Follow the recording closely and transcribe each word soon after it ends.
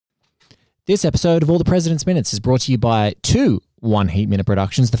This episode of All the President's Minutes is brought to you by two One Heat Minute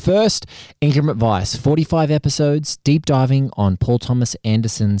productions. The first, Increment Vice, 45 episodes, deep diving on Paul Thomas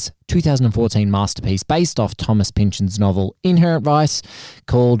Anderson's 2014 masterpiece based off Thomas Pynchon's novel Inherent Vice,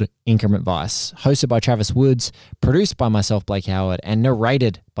 called Increment Vice. Hosted by Travis Woods, produced by myself, Blake Howard, and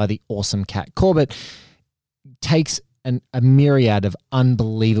narrated by the awesome Kat Corbett. Takes a myriad of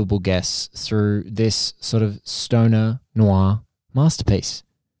unbelievable guests through this sort of stoner noir masterpiece.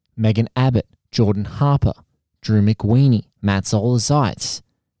 Megan Abbott, Jordan Harper, Drew McWeeny, Matt Zola Zeitz,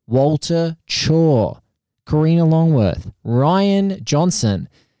 Walter Chaw, Karina Longworth, Ryan Johnson.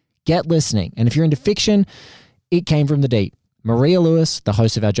 Get listening. And if you're into fiction, It Came From the Deep. Maria Lewis, the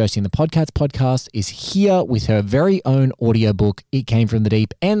host of our Josie and the Podcasts podcast, is here with her very own audiobook, It Came From the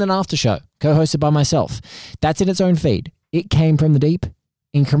Deep, and an after show, co-hosted by myself. That's in its own feed. It Came From the Deep,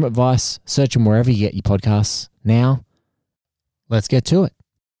 Increment Vice. Search them wherever you get your podcasts. Now, let's get to it.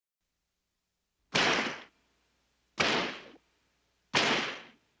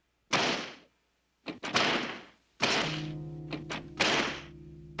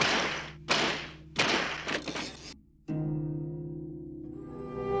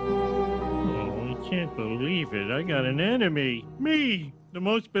 Can't believe it. I got an enemy. Me, the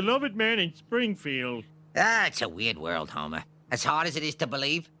most beloved man in Springfield. It's a weird world, Homer. As hard as it is to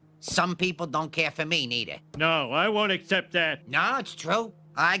believe, some people don't care for me neither. No, I won't accept that. No, it's true.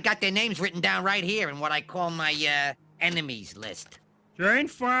 I got their names written down right here in what I call my, enemies list. Jane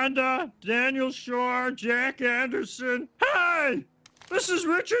Fonda, Daniel Shore, Jack Anderson. Hey! This is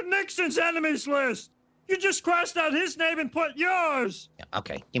Richard Nixon's enemies list. You just crossed out his name and put yours.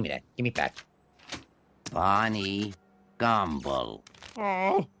 Okay, give me that. Give me back. Barney Gumble.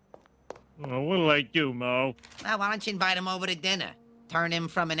 Oh, what'll I do, Mo? Well, why don't you invite him over to dinner? Turn him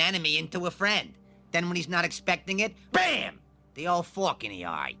from an enemy into a friend. Then when he's not expecting it, bam! The old fork in the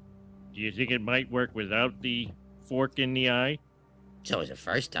eye. Do you think it might work without the fork in the eye? It's always the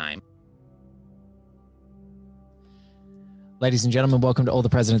first time. Ladies and gentlemen, welcome to All the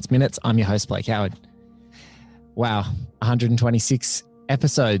President's Minutes. I'm your host, Blake Howard. Wow, 126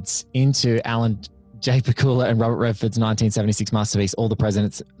 episodes into Alan J. Pakula and Robert Redford's 1976 masterpiece, All the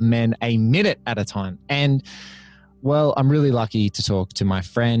President's Men, a minute at a time. And, well, I'm really lucky to talk to my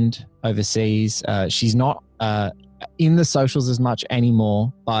friend overseas. She's not in the socials as much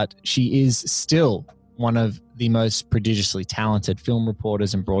anymore, but she is still one of the most prodigiously talented film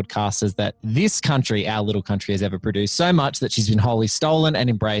reporters and broadcasters that this country, our little country, has ever produced. So much that she's been wholly stolen and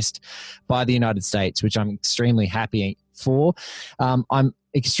embraced by the United States, which I'm extremely happy for. I'm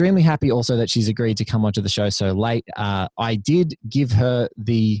extremely happy also that she's agreed to come onto the show so late. I did give her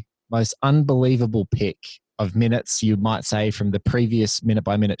the most unbelievable pick of minutes, you might say, from the previous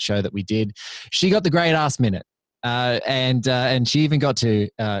minute-by-minute show that we did. She got the great-ass minute, and she even got to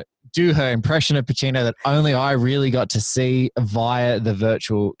do her impression of Pacino that only I really got to see via the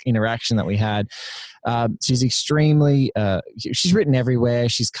virtual interaction that we had. She's extremely, she's written everywhere.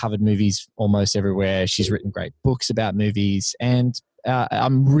 She's covered movies almost everywhere. She's written great books about movies. And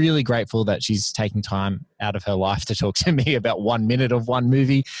I'm really grateful that she's taking time out of her life to talk to me about 1 minute of one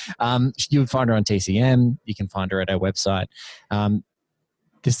movie. You would find her on TCM. You can find her at our website.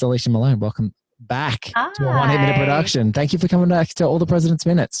 This is Alicia Malone. Welcome back to a 1 8 minute production. Thank you for coming back to All the President's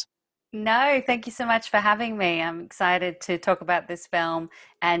Minutes. No, thank you so much for having me. I'm excited to talk about this film.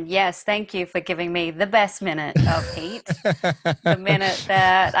 And yes, thank you for giving me the best minute of Heat. The minute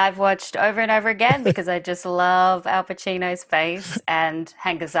that I've watched over and over again because I just love Al Pacino's face and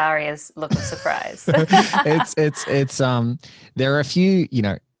Hank Azaria's look of surprise. There are a few,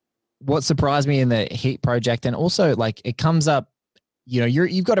 what surprised me in the Heat project, and also like it comes up,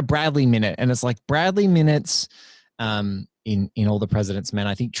 you've got a Bradley minute, and it's like Bradley minutes, in All the President's Men,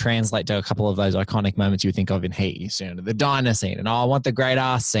 I think translate to a couple of those iconic moments you think of in Heat. The diner scene, and I want the great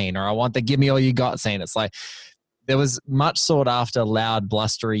ass scene, or I want the give me all you got scene. It's like there was much sought after, loud,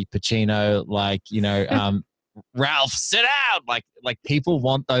 blustery Pacino, Ralph, sit down. Like people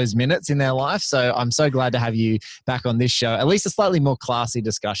want those minutes in their life. So I'm so glad to have you back on this show. At least a slightly more classy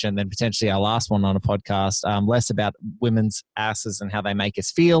discussion than potentially our last one on a podcast. Less about women's asses and how they make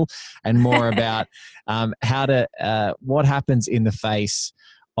us feel, and more about what happens in the face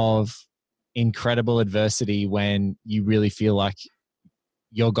of incredible adversity when you really feel like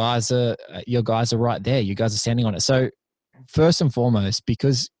your guys are right there. You guys are standing on it. So first and foremost,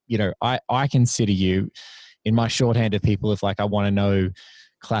 because I consider you in my shorthand of people, if I want to know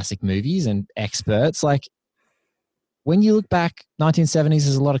classic movies and experts, when you look back, 1970s,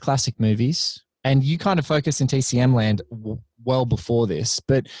 there's a lot of classic movies, and you kind of focus in TCM land well before this,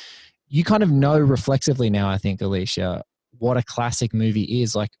 but you kind of know reflexively now, I think, Alicia, what a classic movie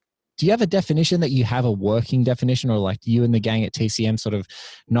is. do you have a definition that you have a working definition, or like you and the gang at TCM sort of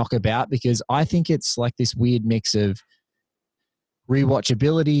knock about? Because I think it's like this weird mix of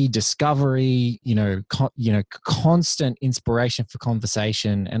rewatchability, discovery, constant inspiration for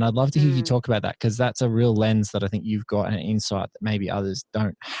conversation. And I'd love to hear you talk about that, because that's a real lens that I think you've got, an insight that maybe others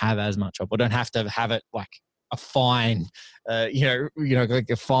don't have as much of, or don't have to have it like a fine,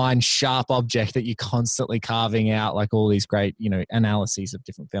 like a fine, sharp object that you're constantly carving out, like all these great, analyses of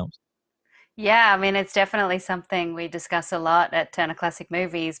different films. Yeah, I mean, it's definitely something we discuss a lot at Turner Classic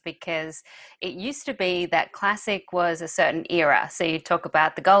Movies, because it used to be that classic was a certain era. So you'd talk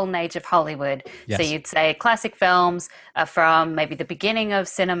about the golden age of Hollywood. Yes. So you'd say classic films are from maybe the beginning of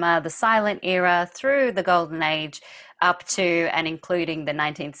cinema, the silent era, through the golden age, up to and including the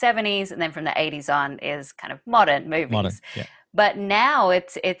 1970s. And then from the 80s on is kind of modern movies. Modern, yeah. But now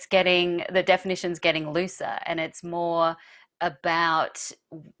it's getting, the definition's getting looser, and it's more about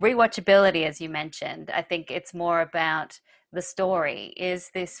rewatchability, as you mentioned. I think it's more about the story. Is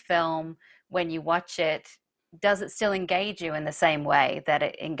this film, when you watch it, does it still engage you in the same way that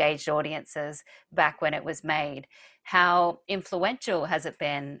it engaged audiences back when it was made? How influential has it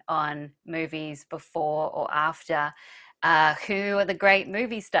been on movies before or after? Who are the great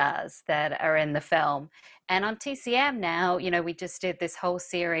movie stars that are in the film? And on TCM now, we just did this whole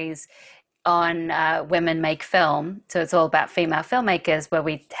series on Women Make Film. So it's all about female filmmakers, where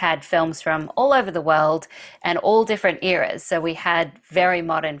we had films from all over the world and all different eras. So we had very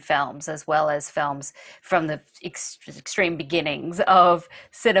modern films as well as films from the extreme beginnings of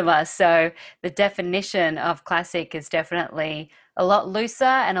cinema. So the definition of classic is definitely a lot looser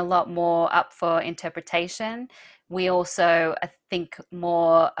and a lot more up for interpretation. We also think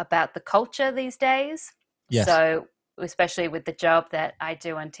more about the culture these days. Yes. So especially with the job that I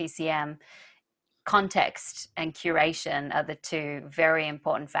do on TCM, context and curation are the two very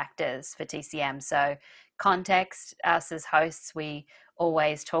important factors for TCM. So context, us as hosts, we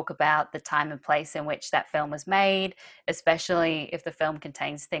always talk about the time and place in which that film was made, especially if the film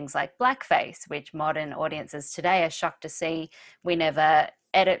contains things like blackface, which modern audiences today are shocked to see. We never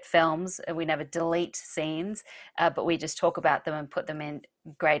edit films, we never delete scenes, but we just talk about them and put them in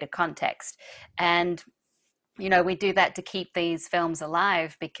greater context. And we do that to keep these films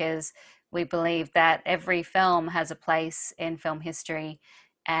alive, because we believe that every film has a place in film history,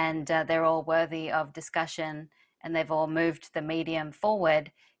 and they're all worthy of discussion, and they've all moved the medium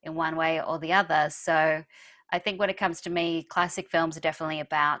forward in one way or the other. So I think when it comes to me, classic films are definitely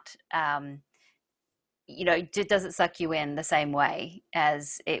about, does it suck you in the same way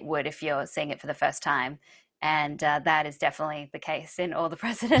as it would if you're seeing it for the first time? And that is definitely the case in All the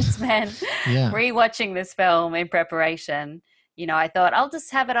President's Men. Yeah. Rewatching this film in preparation, I thought I'll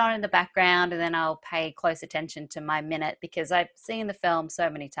just have it on in the background, and then I'll pay close attention to my minute, because I've seen the film so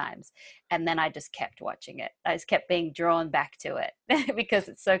many times. And then I just kept watching it. I just kept being drawn back to it because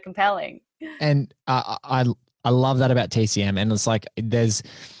it's so compelling. And I love that about TCM. And it's like,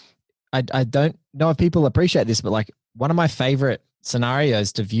 I don't know if people appreciate this, but like one of my favorite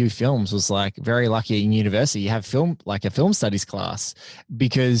scenarios to view films was like very lucky in university. You have a film studies class,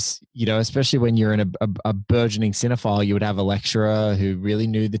 because, especially when you're in a burgeoning cinephile, you would have a lecturer who really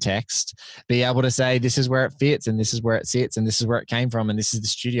knew the text, be able to say, this is where it fits, and this is where it sits, and this is where it came from, and this is the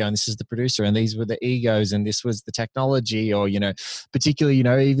studio, and this is the producer, and these were the egos, and this was the technology, or, particularly,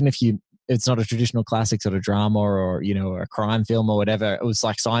 even if it's not a traditional classic sort of drama or, a crime film or whatever. It was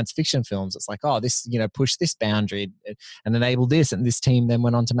like science fiction films. It's like, oh, this, push this boundary and enable this. And this team then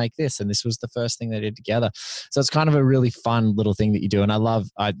went on to make this. And this was the first thing they did together. So it's kind of a really fun little thing that you do. And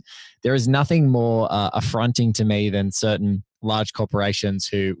there is nothing more affronting to me than certain large corporations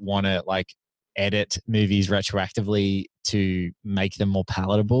who want to like edit movies retroactively to make them more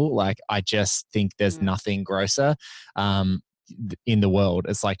palatable. Like, I just think there's nothing grosser. In the world.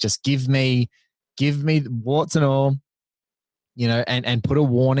 It's like, just give me warts and all, and put a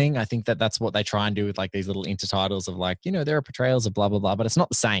warning. I think that's what they try and do with like these little intertitles of like, there are portrayals of blah, blah, blah, but it's not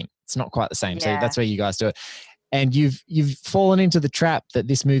the same. It's not quite the same. Yeah. So that's where you guys do it. And you've fallen into the trap that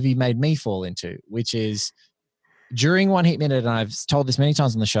this movie made me fall into, which is during One Heat Minute, and I've told this many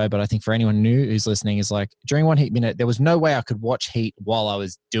times on the show, but I think for anyone new who's listening, is like, during One Heat Minute, there was no way I could watch Heat while I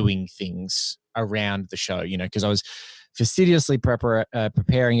was doing things around the show, because I was fastidiously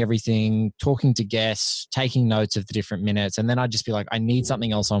preparing everything, talking to guests, taking notes of the different minutes. And then I'd just be like, I need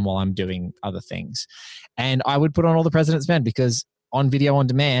something else on while I'm doing other things. And I would put on All the President's Men, because on video on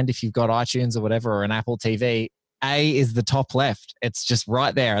demand, if you've got iTunes or whatever, or an Apple TV, A is the top left. It's just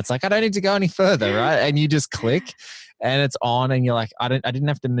right there. It's like, I don't need to go any further, right? And you just click and it's on, and you're like, I didn't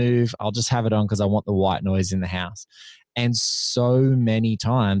have to move. I'll just have it on because I want the white noise in the house. And so many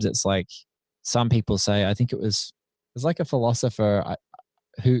times it's like, some people say, I think it was like a philosopher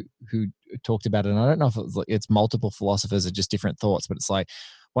who talked about it. And I don't know if it's multiple philosophers or just different thoughts, but it's like,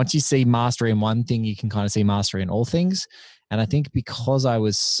 once you see mastery in one thing, you can kind of see mastery in all things. And I think because I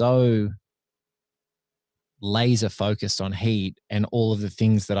was so laser focused on Heat and all of the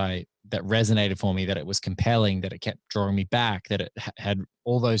things that resonated for me, that it was compelling, that it kept drawing me back, that it had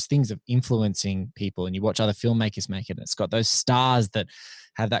all those things of influencing people, and you watch other filmmakers make it, and it's got those stars that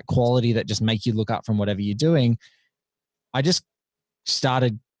have that quality that just make you look up from whatever you're doing. I just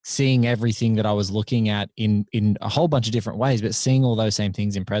started seeing everything that I was looking at in a whole bunch of different ways, but seeing all those same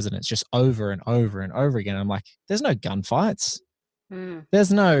things in Presidents just over and over and over again. I'm like, there's no gunfights.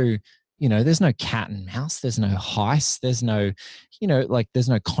 There's no, there's no cat and mouse. There's no heist. There's no, there's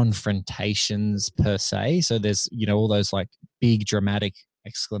no confrontations per se. So there's, all those like big dramatic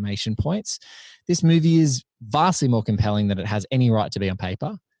exclamation points. This movie is vastly more compelling than it has any right to be on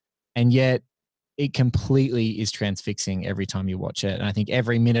paper. And yet it completely is transfixing every time you watch it. And I think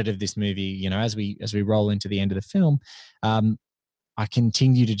every minute of this movie, as we roll into the end of the film, I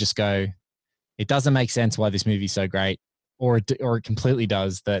continue to just go, it doesn't make sense why this movie's so great, or it completely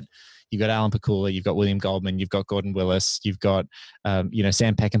does. That you've got Alan Pakula, you've got William Goldman, you've got Gordon Willis, you've got Sam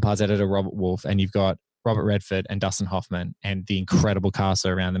Peckinpah's editor Robert Wolfe, and you've got Robert Redford and Dustin Hoffman and the incredible cast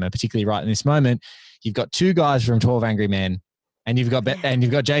around them. And particularly right in this moment, you've got two guys from 12 Angry Men, and you've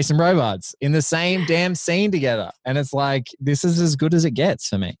got Jason Robards in the same damn scene together. And it's like, this is as good as it gets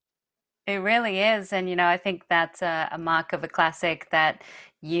for me. It really is. And, I think that's a mark of a classic, that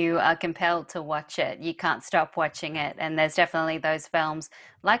you are compelled to watch it. You can't stop watching it. And there's definitely those films,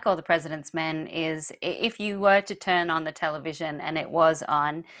 like All the President's Men, is if you were to turn on the television and it was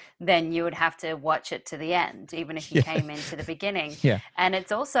on, then you would have to watch it to the end, even if you came into the beginning. Yeah. And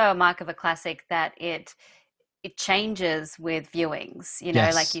it's also a mark of a classic that it changes with viewings.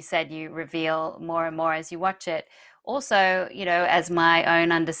 Yes. Like you said, you reveal more and more as you watch it. Also, as my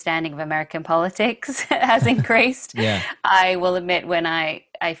own understanding of American politics has increased, I will admit, when I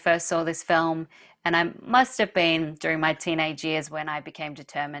first saw this film, and I must have been during my teenage years when I became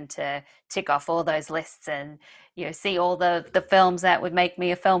determined to tick off all those lists and, see all the films that would make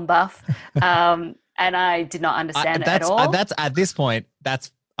me a film buff. And I did not understand it at all. That's at this point,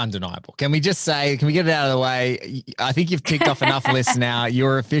 that's undeniable. Can we get it out of the way? I think you've ticked off enough lists now.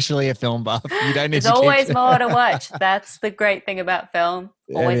 You're officially a film buff. You don't need There's always more to watch. That's the great thing about film.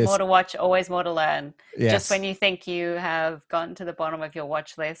 Always more to watch, always more to learn. Yes. Just when you think you have gotten to the bottom of your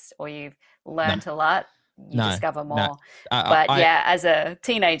watch list or you've learned a lot, you discover more. As a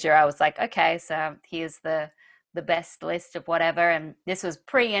teenager, I was like, okay, so here's the best list of whatever. And this was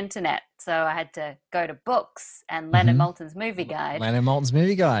pre-internet. So I had to go to books and Leonard Maltin's movie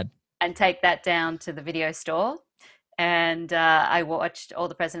guide. And take that down to the video store. And I watched All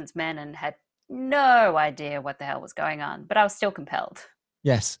the President's Men and had no idea what the hell was going on, but I was still compelled.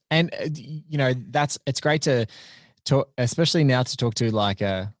 Yes. And, it's great to talk, especially now, to talk to like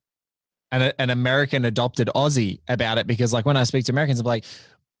an American adopted Aussie about it, because like when I speak to Americans, I'm like,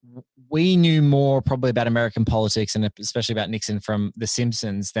 we knew more probably about American politics and especially about Nixon from The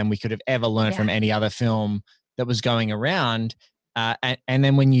Simpsons than we could have ever learned from any other film that was going around. And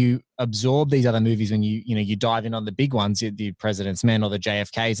then when you absorb these other movies, when you dive in on the big ones, the President's Men or the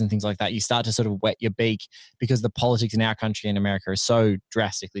JFKs and things like that, you start to sort of wet your beak, because the politics in our country and America are so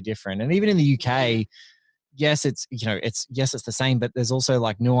drastically different. And even in the UK, yes, it's the same, but there's also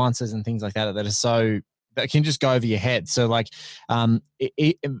like nuances and things like that that are so, that can just go over your head. So like,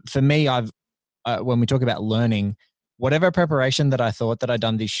 for me, when we talk about learning, whatever preparation that I thought that I'd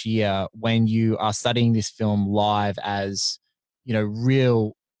done this year, when you are studying this film live as,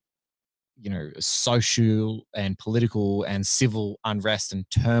 real, social and political and civil unrest and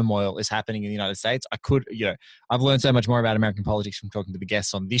turmoil is happening in the United States, I've learned so much more about American politics from talking to the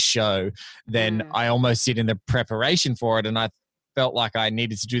guests on this show than I almost did in the preparation for it. And I felt like I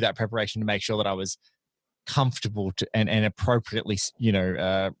needed to do that preparation to make sure that I was comfortable and appropriately,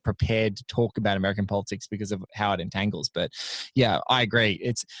 prepared to talk about American politics because of how it entangles. But yeah, I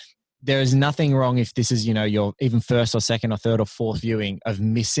agree. There is nothing wrong if this is, your even first or second or third or fourth viewing of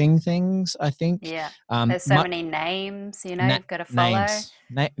missing things, I think. Yeah. There's so many names, you've got to follow.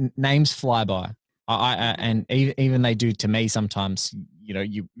 Names fly by. And even they do to me sometimes.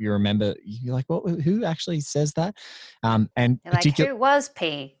 You remember, you're like, well, who actually says that? And who was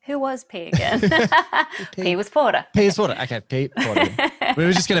P? Who was P again? P was Porter. P is Porter. Okay, P Porter. We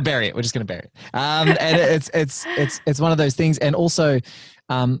were just going to bury it. And it's one of those things. And also,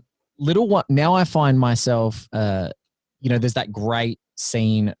 now I find myself, there's that great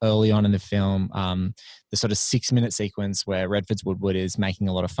scene early on in the film, the sort of 6-minute sequence where Redford's Woodward is making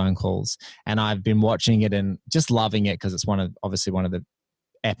a lot of phone calls. And I've been watching it and just loving it because it's obviously one of the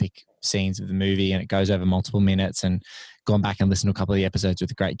epic scenes of the movie, and it goes over multiple minutes, and gone back and listened to a couple of the episodes with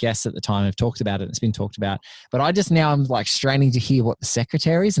the great guests at the time have talked about it. It's been talked about, but I'm like straining to hear what the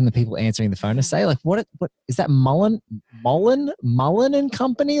secretaries and the people answering the phone to say, like, what is that? Mullen and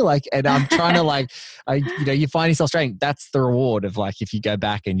company? Like, and I'm trying to like, you find yourself straining. That's the reward of like, if you go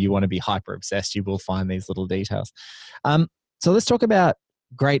back and you want to be hyper obsessed, you will find these little details. So let's talk about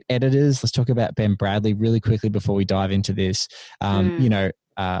great editors. Let's talk about Ben Bradley really quickly before we dive into this.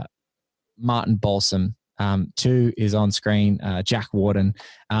 Martin Balsam, 2 is on screen. Jack Warden.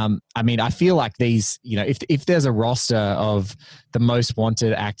 I mean, I feel like these, if there's a roster of the most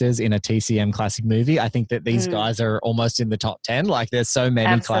wanted actors in a TCM classic movie, I think that these guys are almost in the top 10. Like, there's so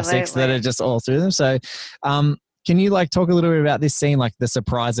many classics that are just all through them. So, can you like talk a little bit about this scene, like the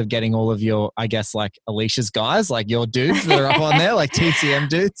surprise of getting all of your, I guess, like Alicia's guys, like your dudes that are up on there, like TCM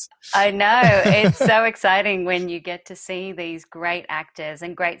dudes? I know. It's so exciting when you get to see these great actors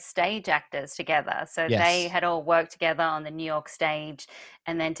and great stage actors together. So they had all worked together on the New York stage,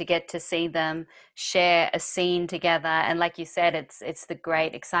 and then to get to see them share a scene together. And like you said, it's the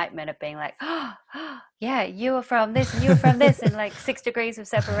great excitement of being like, oh, yeah, you were from this and you were from this, and like 6 degrees of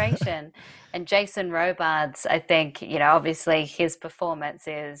separation. And Jason Robards, I think, obviously his performance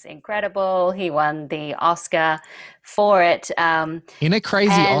is incredible. He won the Oscar for it. In a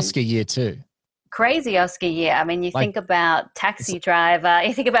crazy Oscar year too. Crazy Oscar year. I mean, you think about Taxi Driver,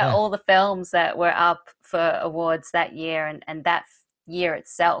 you think about all the films that were up for awards that year, and that year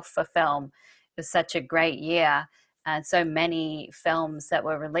itself for film was such a great year. And so many films that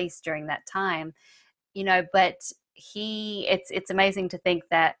were released during that time, but it's amazing to think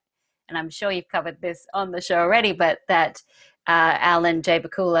that, and I'm sure you've covered this on the show already, but that Alan J.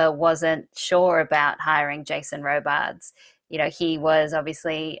 Bakula wasn't sure about hiring Jason Robards. He was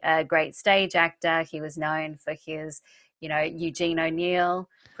obviously a great stage actor. He was known for his, Eugene O'Neill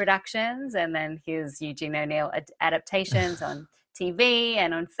productions, and then his Eugene O'Neill adaptations on TV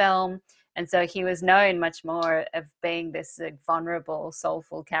and on film. And so he was known much more of being this vulnerable,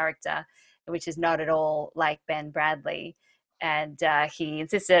 soulful character, which is not at all like Ben Bradley. And he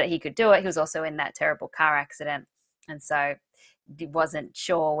insisted that he could do it. He was also in that terrible car accident. And so he wasn't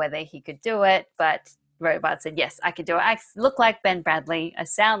sure whether he could do it, but Robards said, yes, I can do it. I look like Ben Bradley. I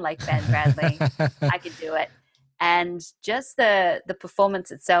sound like Ben Bradley. I can do it. And just the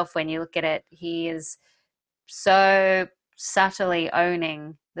performance itself, when you look at it, he is so subtly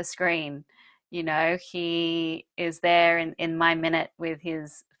owning the screen. He is there in My Minute with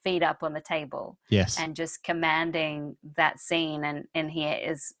his feet up on the table, and just commanding that scene. And he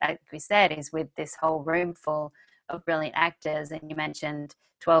is, like we said, is with this whole room full of brilliant actors. And you mentioned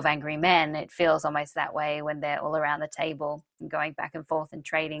 12 Angry Men. It feels almost that way when they're all around the table and going back and forth and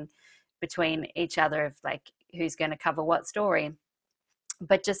trading between each other of like who's going to cover what story.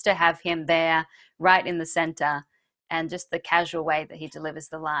 But just to have him there right in the center, and just the casual way that he delivers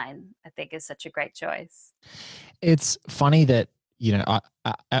the line, I think is such a great choice. It's funny that,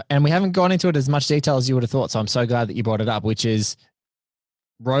 and we haven't gone into it as much detail as you would have thought, so I'm so glad that you brought it up, which is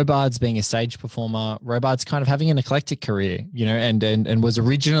Robards being a stage performer, Robards kind of having an eclectic career, and was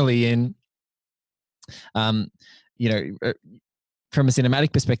originally in, from a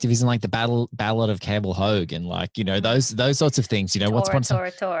cinematic perspective, he's in like the Ballad of Cable Hogue and like, those sorts of things,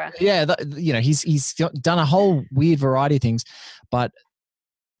 Tora. Yeah. He's done a whole weird variety of things, but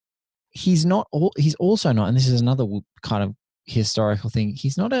he's also not, and this is another kind of historical thing,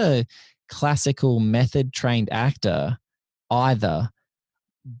 he's not a classical method trained actor either.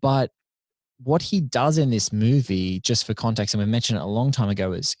 But what he does in this movie, just for context, and we mentioned it a long time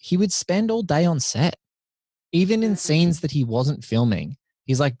ago, is he would spend all day on set. Even in scenes that he wasn't filming,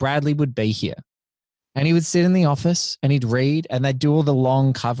 he's like, Bradley would be here. And he would sit in the office and he'd read, and they'd do all the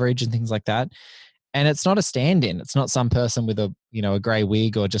long coverage and things like that. And it's not a stand-in. It's not some person with a gray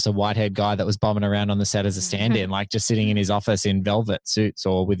wig or just a white-haired guy that was bombing around on the set as a stand-in, like just sitting in his office in velvet suits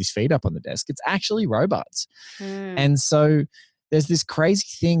or with his feet up on the desk. It's actually Robards. And so there's this crazy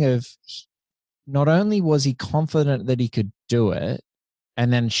thing of, not only was he confident that he could do it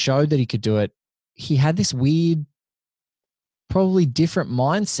and then showed that he could do it, he had this weird, probably different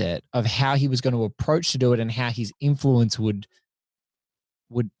mindset of how he was going to approach to do it and how his influence would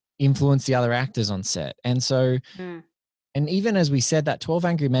influence the other actors on set. And so, and even as we said, that 12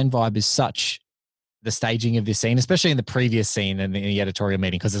 Angry Men vibe is such the staging of this scene, especially in the previous scene in the editorial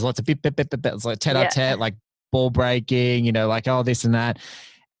meeting, because there's lots of it's like tete-a-tete, like ball breaking, like, oh, this and that.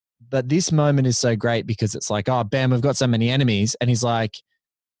 but this moment is so great because it's like, oh, bam, we've got so many enemies. And he's like,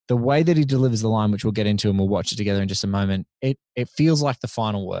 the way that he delivers the line, which we'll get into and we'll watch it together in just a moment, it feels like the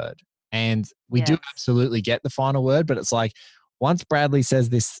final word. And we do absolutely get the final word, but it's like once Bradley says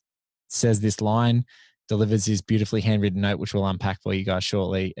this line, delivers his beautifully handwritten note, which we'll unpack for you guys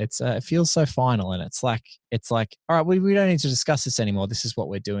shortly. It feels so final, and it's like, all right, we don't need to discuss this anymore. This is what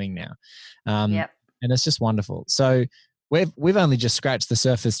we're doing now, and it's just wonderful. So we've only just scratched the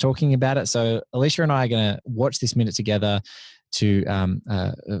surface talking about it. So Alicia and I are going to watch this minute together to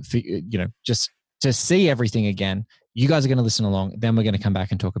just to see everything again. You guys are going to listen along. Then we're going to come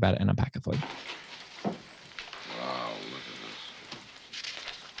back and talk about it and unpack it for you. Wow, look at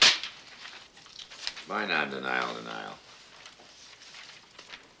this. Why not denial?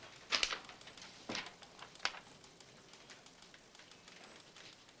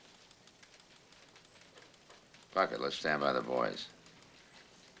 Fuck it, let's stand by the boys.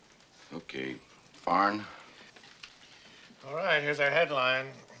 Okay. Farn? All right, here's our headline.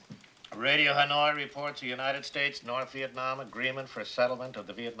 Radio Hanoi reports a United States North Vietnam agreement for settlement of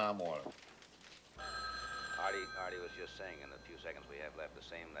the Vietnam War. Artie was just saying in the few seconds we have left, the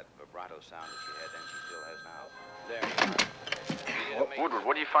same, that vibrato sound that she had then, she still has now. There you are. Woodward,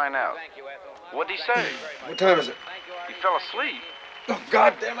 what do you find out? Thank you, Ethel. What did he say? What time is it? Thank you, Artie. He fell asleep. Oh,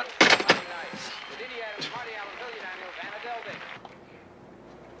 God damn it. Monday night. With Indy Adams, Marty Allen, Billy Daniels, Anna Delvey.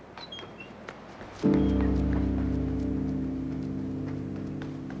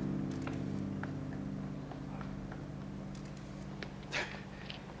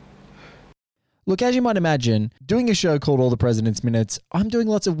 Look, as you might imagine, doing a show called All the President's Minutes, I'm doing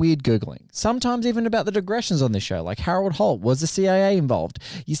lots of weird Googling. Sometimes even about the digressions on this show, like Harold Holt, was the CIA involved?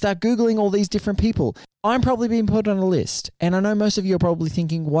 You start Googling all these different people. I'm probably being put on a list, and I know most of you are probably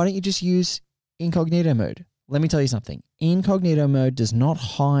thinking, why don't you just use incognito mode? Let me tell you something. Incognito mode does not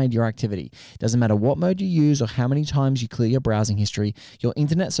hide your activity. It doesn't matter what mode you use or how many times you clear your browsing history, your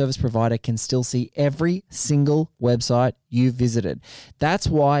internet service provider can still see every single website you visited. That's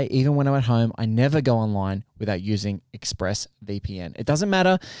why even when I'm at home, I never go online without using ExpressVPN. It doesn't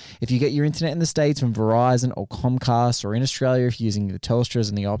matter if you get your internet in the States from Verizon or Comcast, or in Australia if you're using the Telstras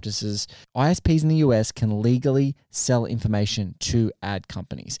and the Optuses. ISPs in the US can legally sell information to ad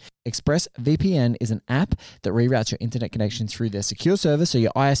companies. ExpressVPN is an app that reroutes your internet connection through their secure server so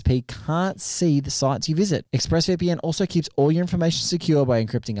your ISP can't see the sites you visit. ExpressVPN also keeps all your information secure by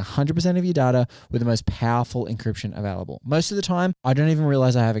encrypting 100% of your data with the most powerful encryption available. Most of the time, I don't even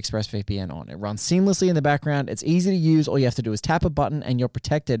realize I have ExpressVPN on. It runs seamlessly in the background. It's easy to use. All you have to do is tap a button and you're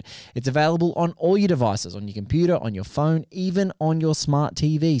protected. It's available on all your devices, on your computer, on your phone, even on your smart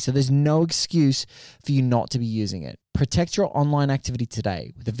TV. So there's no excuse for you not to be using it. Protect your online activity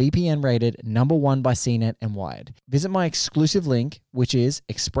today with a VPN rated #1 by CNET and Wired. Visit my exclusive link, which is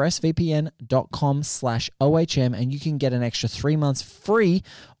expressvpn.com/OHM, and you can get an extra 3 months free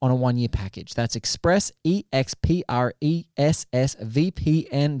on a 1-year package. That's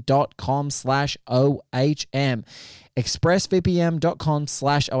expressvpn.com/OHM.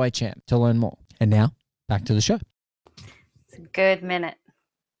 expressvpn.com/OHM to learn more. And now, back to the show. It's a good minute.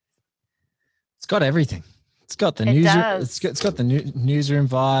 It's got everything. It's got the it's got the newsroom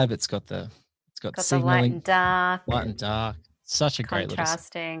vibe. It's got the signaling, the light and dark. Light and dark. Such a great little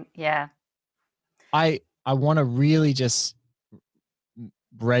contrasting. Yeah. I want to really just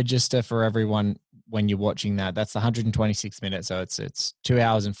register for everyone when you're watching that. That's 126 minutes, so it's 2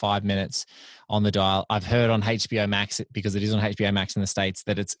 hours and 5 minutes on the dial. I've heard on HBO Max, because it is on HBO Max in the States,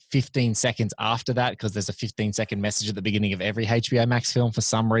 that it's 15 seconds after that, because there's a 15-second message at the beginning of every HBO Max film for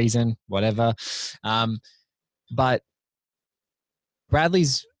some reason, whatever. But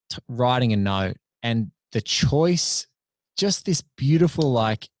Bradley's writing a note, and the choice, just this beautiful,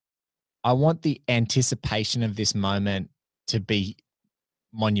 like, I want the anticipation of this moment to be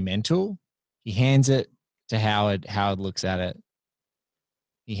monumental. He hands it to Howard. Howard looks at it.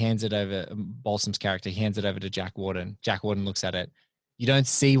 He hands it over, Balsam's character, he hands it over to Jack Warden. Jack Warden looks at it. You don't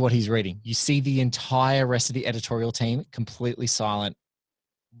see what he's reading. You see the entire rest of the editorial team completely silent,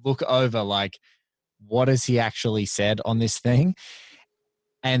 look over like, what has he actually said on this thing?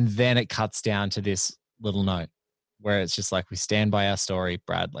 And then it cuts down to this little note where it's just like, we stand by our story,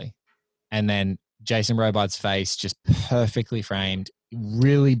 Bradley. And then Jason Robards' face just perfectly framed,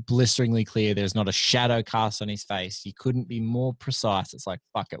 really blisteringly clear. There's not a shadow cast on his face. He couldn't be more precise. It's like,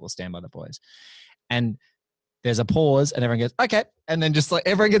 fuck it, we'll stand by the boys. And there's a pause and everyone goes, okay. And then just like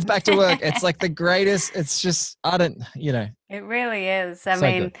everyone gets back to work. It's like the greatest. It's just, it really is. I so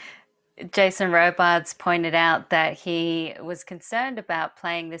mean, good. Jason Robards pointed out that he was concerned about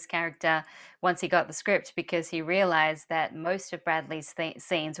playing this character once he got the script because he realized that most of Bradley's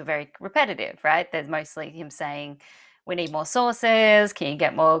scenes were very repetitive, right? There's mostly him saying, "We need more sources. Can you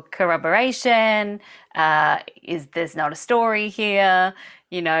get more corroboration? Is there's not a story here?"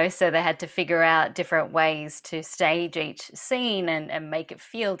 So they had to figure out different ways to stage each scene and make it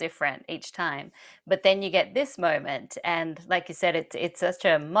feel different each time. But then you get this moment, and like you said, it's such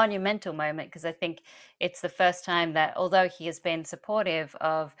a monumental moment because I think it's the first time that, although he has been supportive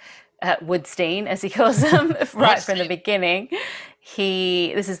of Woodstein, as he calls him, right from the beginning,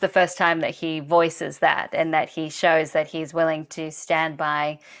 this is the first time that he voices that, and that he shows that he's willing to stand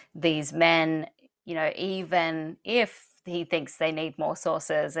by these men, even if he thinks they need more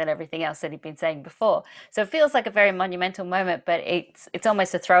sources and everything else that he'd been saying before. So it feels like a very monumental moment, but it's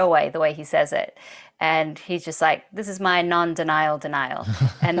almost a throwaway the way he says it. And he's just like, "This is my non-denial denial,"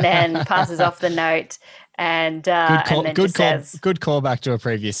 and then passes off the note, and then just says, good callback to a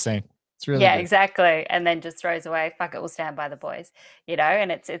previous scene. It's really yeah, good. exactly. And then just throws away, "Fuck it, we'll stand by the boys,"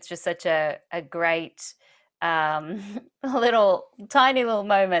 and it's just such a great tiny little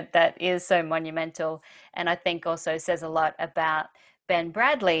moment that is so monumental, and I think also says a lot about Ben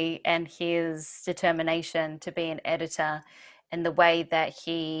Bradley and his determination to be an editor, and the way that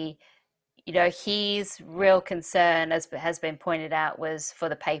his real concern, as has been pointed out, was for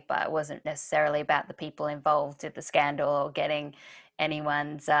the paper. It wasn't necessarily about the people involved in the scandal or getting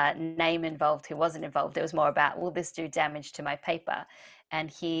anyone's name involved who wasn't involved. It was more about, will this do damage to my paper?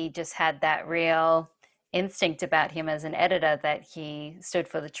 And he just had that real instinct about him as an editor, that he stood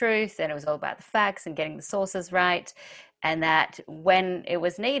for the truth, and it was all about the facts and getting the sources right, and that when it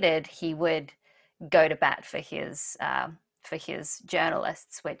was needed, he would go to bat for his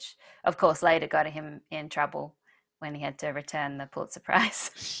journalists, which of course later got him in trouble when he had to return the Pulitzer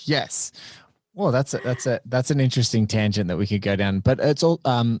Prize. Yes. Well, that's an interesting tangent that we could go down, but it's all.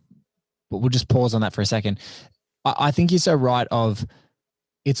 But we'll just pause on that for a second. I think you're so right.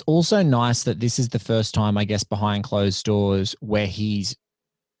 It's also nice that this is the first time, I guess, behind closed doors where he's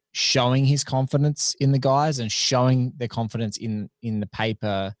showing his confidence in the guys and showing their confidence in the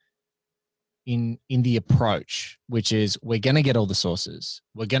paper, in the approach, which is, we're going to get all the sources.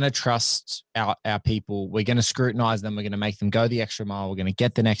 We're going to trust our people. We're going to scrutinize them. We're going to make them go the extra mile. We're going to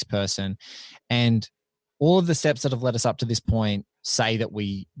get the next person. And all of the steps that have led us up to this point say that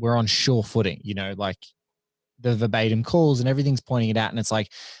we're on sure footing, like the verbatim calls and everything's pointing it out. And it's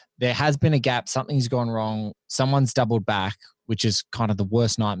like, there has been a gap. Something's gone wrong. Someone's doubled back, which is kind of the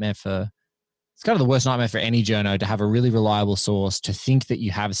worst nightmare for any journo, to have a really reliable source, to think that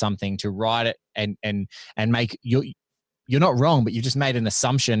you have something, to write it and make you're not wrong, but you just made an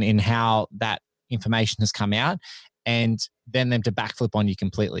assumption in how that information has come out, and then them to backflip on you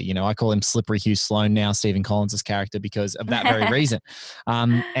completely. I call him Slippery Hugh Sloan now, Stephen Collins' character, because of that very reason.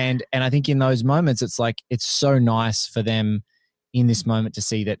 And I think in those moments, it's like, it's so nice for them in this moment to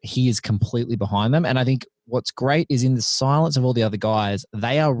see that he is completely behind them. And I think what's great is, in the silence of all the other guys,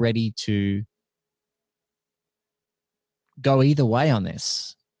 they are ready to go either way on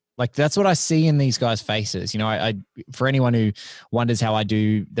this. Like, that's what I see in these guys' faces. I for anyone who wonders how I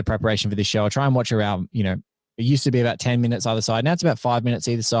do the preparation for this show, I try and watch around, it used to be about 10 minutes either side. Now it's about 5 minutes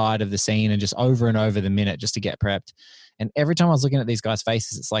either side of the scene, and just over and over the minute just to get prepped. And every time I was looking at these guys'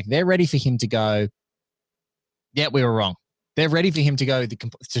 faces, it's like, they're ready for him to go, yeah, we were wrong. They're ready for him to go,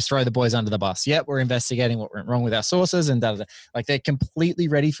 to throw the boys under the bus. Yeah, we're investigating what went wrong with our sources and da, da, da. Like, they're completely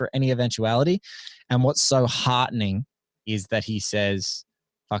ready for any eventuality. And what's so heartening is that he says,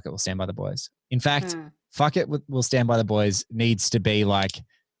 "Fuck it, we'll stand by the boys." In fact, "Fuck it, we'll stand by the boys" needs to be like,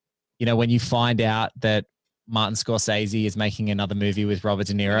 when you find out that Martin Scorsese is making another movie with Robert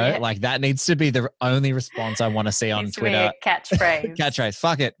De Niro, like, that needs to be the only response I want to see on Twitter. Catchphrase.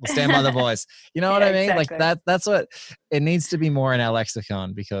 "Fuck it, we'll stand by the boys." You know what I mean? Exactly. Like, that's what it needs to be more in our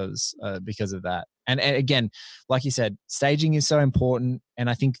lexicon, because of that. And again, like you said, staging is so important. And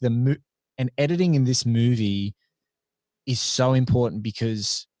I think and editing in this movie is so important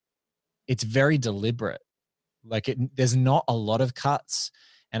because it's very deliberate. Like, there's not a lot of cuts.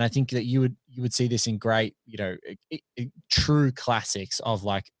 And I think that you would see this in great, true classics of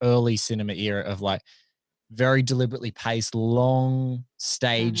like early cinema era, of like very deliberately paced, long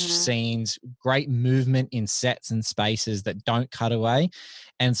staged scenes, great movement in sets and spaces that don't cut away.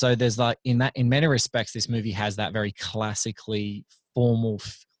 And so there's like, in many respects, this movie has that very classic formal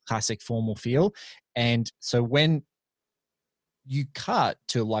feel. And so when you cut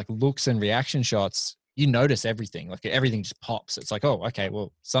to like looks and reaction shots, you notice everything. Like, everything just pops. It's like, oh, okay,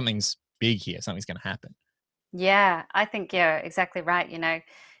 well, something's big here. Something's going to happen. Yeah, I think you're exactly right.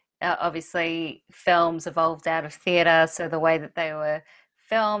 obviously films evolved out of theatre, so the way that they were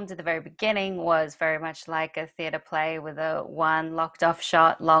filmed at the very beginning was very much like a theatre play with a one locked off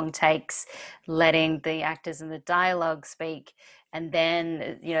shot, long takes, letting the actors and the dialogue speak. And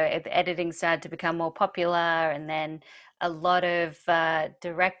then, the editing started to become more popular, and then a lot of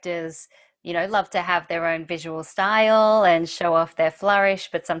directors, love to have their own visual style and show off their flourish,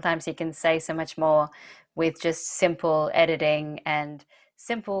 but sometimes you can say so much more with just simple editing and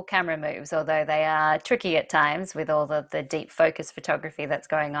simple camera moves, although they are tricky at times with all the deep focus photography that's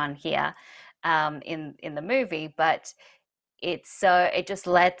going on here in the movie. But it just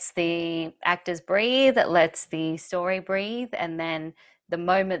lets the actors breathe, it lets the story breathe, and then the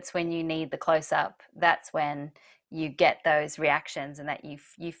moments when you need the close up, that's when you get those reactions, and that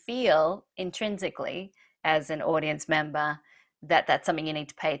you feel intrinsically as an audience member that that's something you need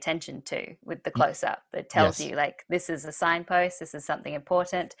to pay attention to with the close up that tells Yes. you, like, this is a signpost, this is something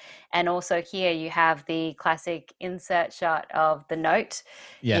important. And also here you have the classic insert shot of the note,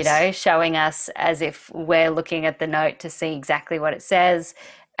 Yes. showing us as if we're looking at the note to see exactly what it says.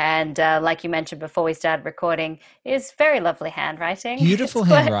 And like you mentioned before we started recording, it's very lovely handwriting. Beautiful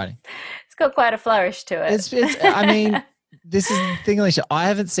handwriting. It's got quite a flourish to it. I mean, this is the thing, Alicia. I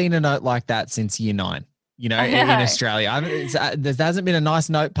haven't seen a note like that since year 9. In Australia, there hasn't been a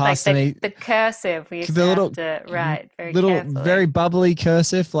nice note passed to me. The cursive, we used The to little- have to write very Little, carefully. very bubbly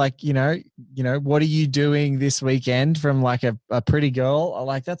cursive, like, what are you doing this weekend, from like a pretty girl.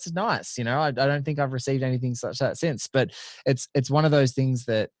 Like, that's nice. I don't think I've received anything such that since, but it's one of those things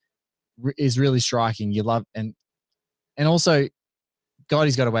that is really striking. You love, and also, God,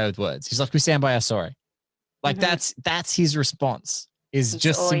 he's got away with words. He's like, we stand by our story. Like, that's his response, is That's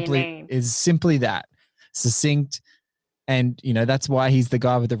just all you need. simply that, succinct. And that's why he's the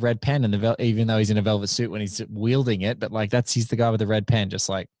guy with the red pen, and even though he's in a velvet suit when he's wielding it, but like, he's the guy with the red pen, just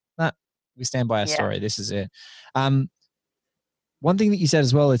like, nah, we stand by our story. This is it. One thing that you said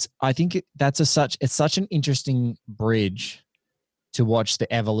as well is, I think it's such an interesting bridge to watch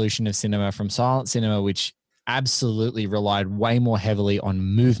the evolution of cinema from silent cinema, which absolutely relied way more heavily on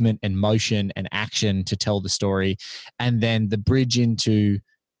movement and motion and action to tell the story, and then the bridge into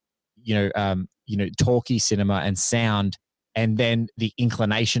talkie cinema and sound, and then the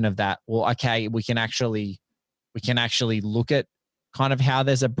inclination of that. Well, okay, we can actually look at kind of how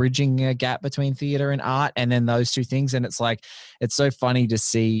there's a bridging gap between theater and art, and then those two things. And it's like, it's so funny to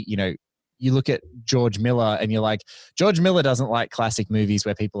see, you look at George Miller and you're like, George Miller doesn't like classic movies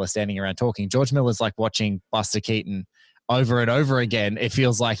where people are standing around talking. George Miller's like watching Buster Keaton over and over again. It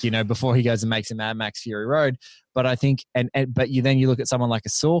feels like, before he goes and makes a Mad Max Fury Road. But I think, but you look at someone like a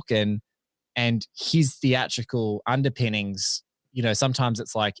Sorkin and his theatrical underpinnings, sometimes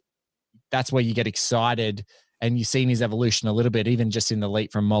it's like, that's where you get excited. And you've seen his evolution a little bit, even just in the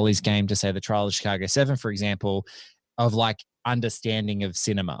leap from Molly's Game to, say, the Trial of Chicago 7, for example, of like understanding of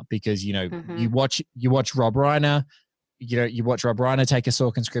cinema. Because, you watch Rob Reiner, you watch Rob Reiner take a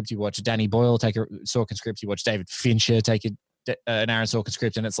Sorkin script, you watch Danny Boyle take a Sorkin script, you watch David Fincher take an Aaron Sorkin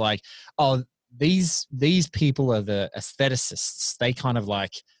script, and it's like, oh, these people are the aestheticists. They kind of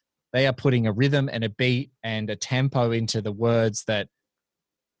like, they are putting a rhythm and a beat and a tempo into the words that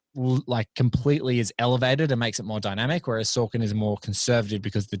like completely is elevated and makes it more dynamic, whereas Sorkin is more conservative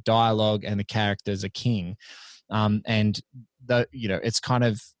because the dialogue and the characters are king. And it's kind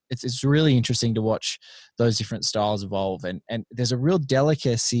of, it's really interesting to watch those different styles evolve, and there's a real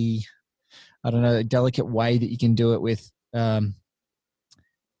delicacy, I don't know, a delicate way that you can do it with,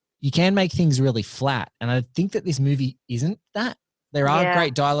 you can make things really flat. And I think that this movie isn't that. There are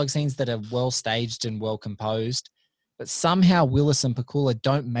great dialogue scenes that are well staged and well composed, but somehow Willis and Pakula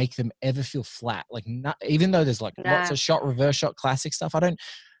don't make them ever feel flat. Like, even though there's like lots of shot, reverse shot, classic stuff, I don't.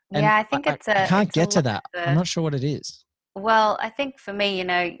 I think I can't get to that. I'm not sure what it is. Well, I think for me,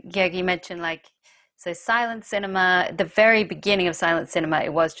 you mentioned like, so silent cinema, the very beginning of silent cinema,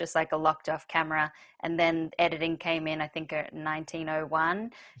 it was just like a locked off camera. And then editing came in, I think, in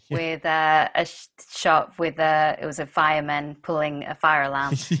 1901 with a shot with it was a fireman pulling a fire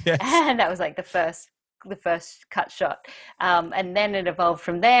alarm. Yes. And that was like the first cut shot. And then it evolved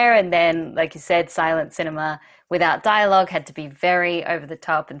from there. And then, like you said, silent cinema without dialogue had to be very over the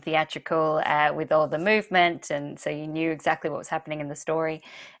top and theatrical with all the movement. And so you knew exactly what was happening in the story.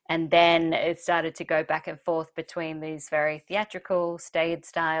 And then it started to go back and forth between these very theatrical, staid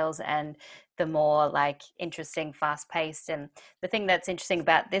styles and the more like interesting, fast paced. And the thing that's interesting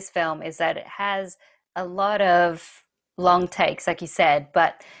about this film is that it has a lot of long takes, like you said,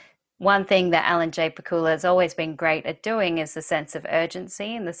 but one thing that Alan J. Pakula has always been great at doing is the sense of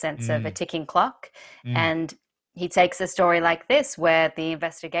urgency and the sense of a ticking clock. And he takes a story like this where the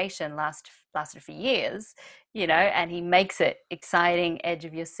investigation lasted for years, and he makes it exciting, edge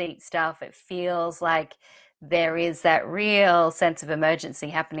of your seat stuff. It feels like there is that real sense of emergency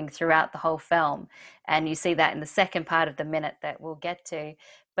happening throughout the whole film. And you see that in the second part of the minute that we'll get to.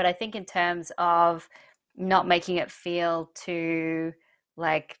 But I think in terms of not making it feel too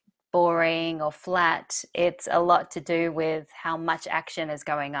like boring or flat, it's a lot to do with how much action is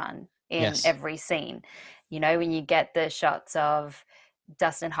going on in Yes. every scene. When you get the shots of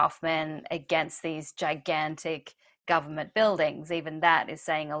Dustin Hoffman against these gigantic government buildings, even that is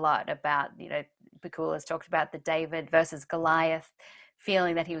saying a lot about, Pakula's talked about the David versus Goliath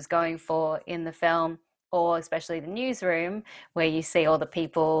feeling that he was going for in the film, or especially the newsroom, where you see all the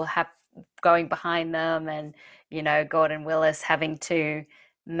people going behind them, and, Gordon Willis having to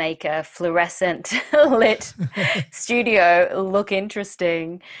make a fluorescent lit studio look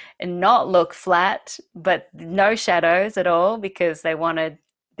interesting and not look flat, but no shadows at all, because they wanted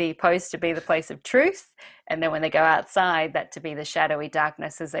the post to be the place of truth. And then when they go outside, that to be the shadowy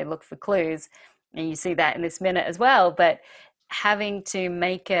darkness as they look for clues. And you see that in this minute as well. But having to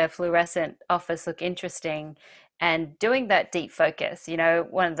make a fluorescent office look interesting and doing that deep focus,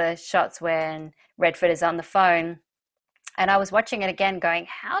 one of the shots when Redford is on the phone, and I was watching it again going,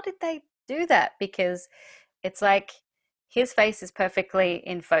 how did they do that? Because it's like his face is perfectly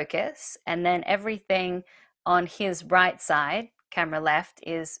in focus, and then everything on his right side, camera left,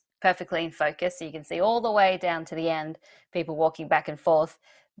 is perfectly in focus. So you can see all the way down to the end, people walking back and forth.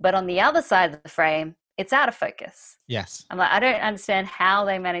 But on the other side of the frame, it's out of focus. Yes. I'm like, I don't understand how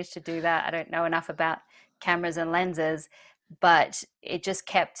they managed to do that. I don't know enough about cameras and lenses, but it just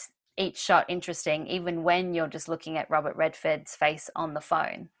kept each shot interesting, even when you're just looking at Robert Redford's face on the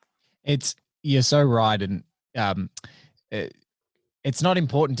phone. You're so right. And it's not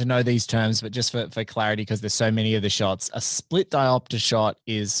important to know these terms, but just for clarity, because there's so many of the shots, a split diopter shot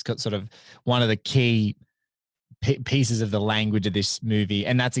is sort of one of the key pieces of the language of this movie.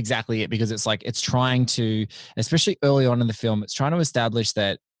 And that's exactly it, because it's trying to, especially early on in the film, it's trying to establish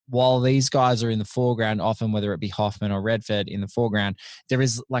that while these guys are in the foreground, often whether it be Hoffman or Redford in the foreground, there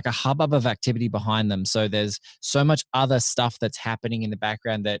is like a hubbub of activity behind them. So there's so much other stuff that's happening in the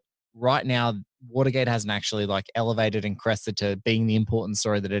background that right now Watergate hasn't actually like elevated and crested to being the important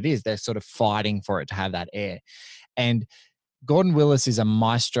story that it is. They're sort of fighting for it to have that air. And Gordon Willis is a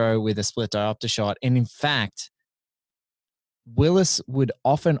maestro with a split diopter shot. And in fact, Willis would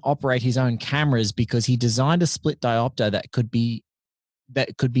often operate his own cameras because he designed a split diopter that could be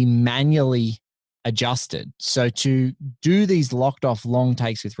manually adjusted. So to do these locked off long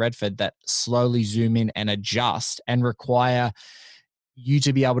takes with Redford that slowly zoom in and adjust and require you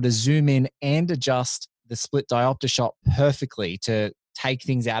to be able to zoom in and adjust the split diopter shot perfectly to take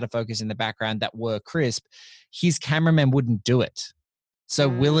things out of focus in the background that were crisp, his cameraman wouldn't do it. So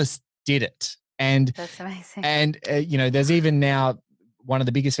Willis did it. And that's amazing. And, there's even now one of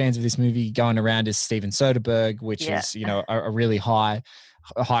the biggest fans of this movie going around is Steven Soderbergh, which is, a really high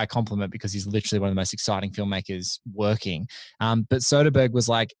compliment, because he's literally one of the most exciting filmmakers working. But Soderbergh was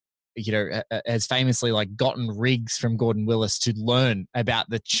like, has famously like gotten rigs from Gordon Willis to learn about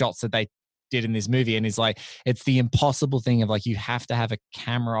the shots that they did in this movie. And he's like, it's the impossible thing of like, you have to have a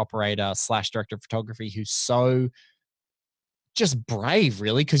camera operator / director of photography who's so just brave,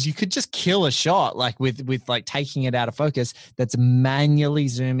 really, because you could just kill a shot like with like taking it out of focus, that's manually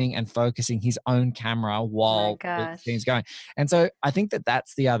zooming and focusing his own camera while the scene's going. And so I think that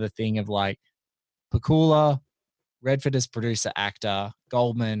that's the other thing of like Pakula, Redford as producer, actor,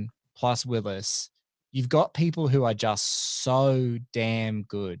 Goldman plus Willis. You've got people who are just so damn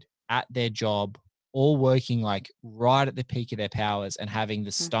good at their job, all working like right at the peak of their powers and having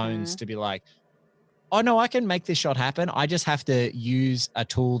the stones to be like, oh no, I can make this shot happen. I just have to use a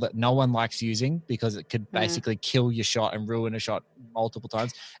tool that no one likes using because it could basically kill your shot and ruin a shot multiple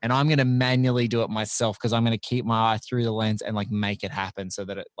times. And I'm going to manually do it myself because I'm going to keep my eye through the lens and like make it happen so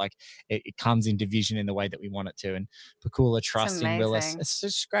that it comes into vision in the way that we want it to. And Pakula trusting Willis, it's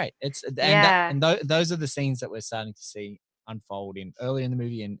just great. Those are the scenes that we're starting to see unfold in early in the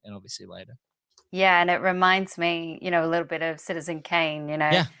movie and obviously later. Yeah, and it reminds me, a little bit of Citizen Kane,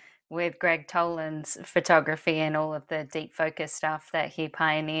 with Greg Toland's photography and all of the deep focus stuff that he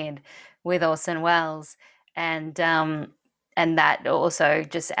pioneered with Orson Welles. And that also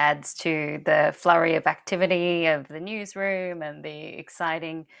just adds to the flurry of activity of the newsroom and the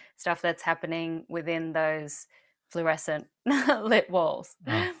exciting stuff that's happening within those fluorescent lit walls.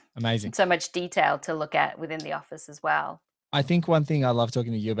 Oh, amazing. So much detail to look at within the office as well. I think one thing I love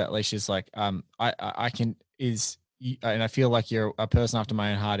talking to you about, Alicia, is like, and I feel like you're a person after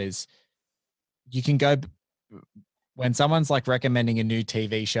my own heart, is you can go when someone's like recommending a new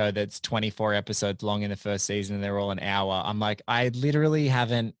TV show that's 24 episodes long in the first season and they're all an hour, I'm like, I literally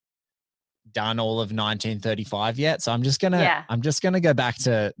haven't done all of 1935 yet, so I'm just gonna go back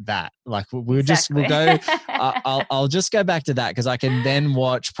to that. Like we'll go. I'll just go back to that because I can then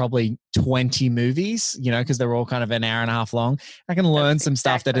watch probably 20 movies, because they're all kind of an hour and a half long. I can learn some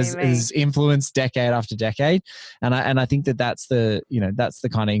stuff that is influenced decade after decade, and I think that's the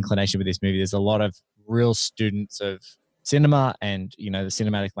kind of inclination with this movie. There's a lot of real students of cinema and the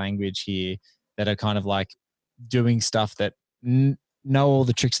cinematic language here that are kind of like doing stuff that know all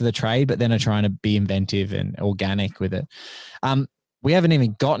the tricks of the trade, but then are trying to be inventive and organic with it. We haven't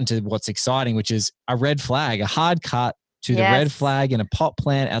even gotten to what's exciting, which is a red flag, a hard cut to the red flag in a pot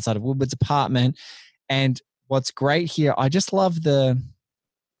plant outside of Woodward's apartment. And what's great here, I just love we're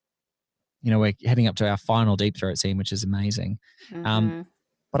heading up to our final deep throat scene, which is amazing.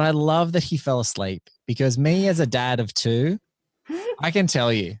 But I love that he fell asleep because me as a dad of two, I can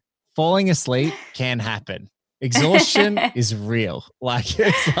tell you, falling asleep can happen. Exhaustion is real. If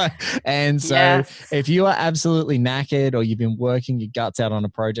you are absolutely knackered or you've been working your guts out on a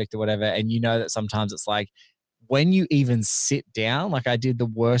project or whatever, and that sometimes it's like when you even sit down, like I did the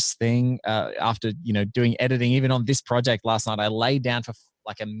worst thing after, doing editing, even on this project last night, I laid down for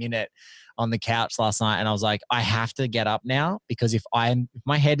like a minute on the couch last night and I was like, I have to get up now because if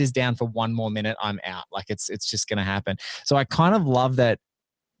my head is down for one more minute, I'm out. Like it's just going to happen. So I kind of love that.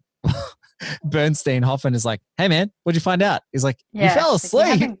 Bernstein Hoffman is like, hey man, what'd you find out? He's like, you fell asleep.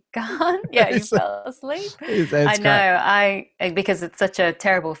 You haven't gone? Yeah, you fell asleep. I know. Because it's such a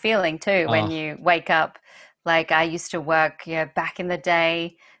terrible feeling too when you wake up. Like I used to work, back in the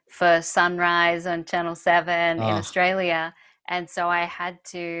day for Sunrise on Channel 7 in Australia. And so I had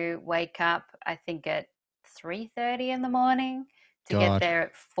to wake up, I think at 3:30 in the morning to get there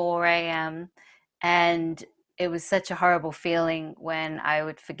at 4 a.m. And it was such a horrible feeling when I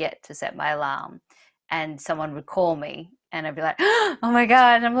would forget to set my alarm and someone would call me and I'd be like, oh my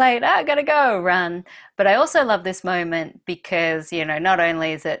God, I'm late. I gotta go, run. But I also love this moment because, not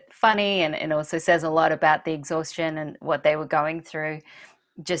only is it funny and it also says a lot about the exhaustion and what they were going through,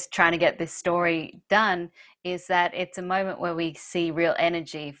 just trying to get this story done, is that it's a moment where we see real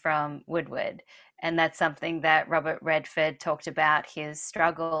energy from Woodward. And that's something that Robert Redford talked about, his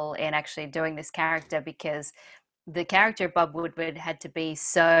struggle in actually doing this character, because the character of Bob Woodward had to be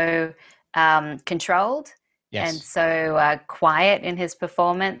so controlled and so quiet in his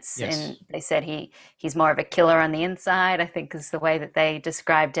performance. And they said he's more of a killer on the inside, I think is the way that they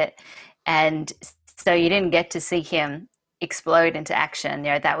described it. And so you didn't get to see him explode into action.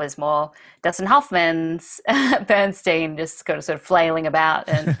 That was more Dustin Hoffman's Bernstein, just sort of flailing about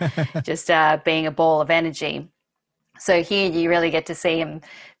and just being a ball of energy. So here you really get to see him,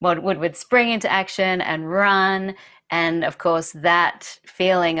 Woodward, spring into action and run. And of course, that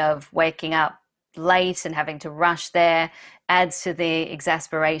feeling of waking up late and having to rush there adds to the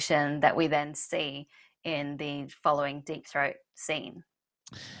exasperation that we then see in the following deep throat scene.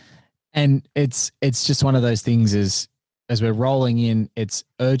 And it's just one of those things as we're rolling in, it's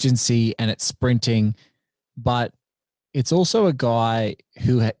urgency and it's sprinting, but it's also a guy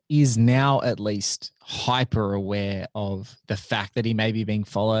who is now at least hyper aware of the fact that he may be being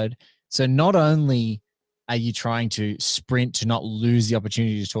followed. So not only are you trying to sprint to not lose the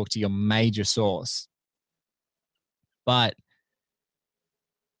opportunity to talk to your major source, but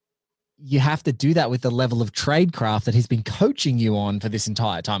you have to do that with the level of tradecraft that he's been coaching you on for this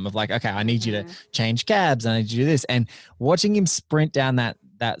entire time of like, okay, I need you to change cabs. I need you to do this. And watching him sprint down that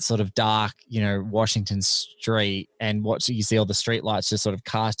sort of dark, Washington street, and you see all the street lights just sort of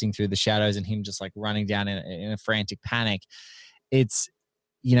casting through the shadows and him just like running down in a frantic panic. It's,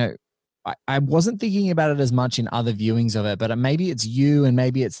 I wasn't thinking about it as much in other viewings of it, but maybe it's you and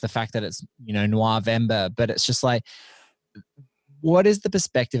maybe it's the fact that it's, Noir-vember, but it's just like, what is the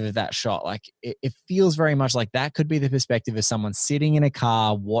perspective of that shot? Like it feels very much like that could be the perspective of someone sitting in a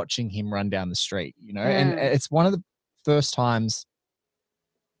car watching him run down the street, and it's one of the first times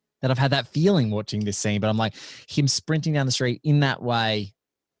that I've had that feeling watching this scene, but I'm like, him sprinting down the street in that way,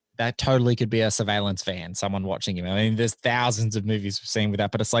 that totally could be a surveillance van, someone watching him. I mean, there's thousands of movies we've seen with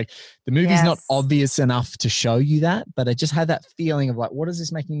that, but it's like the movie's not obvious enough to show you that, but I just had that feeling of like, what is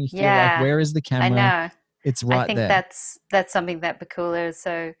this making me feel like? Where is the camera? I know. It's right there. I think that's something that Bakula is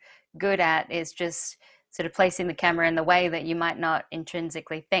so good at, is just sort of placing the camera in the way that you might not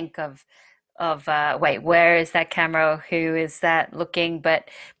intrinsically think of wait, where is that camera? Who is that looking? But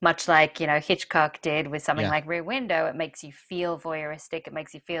much like, Hitchcock did with something like Rear Window, it makes you feel voyeuristic. It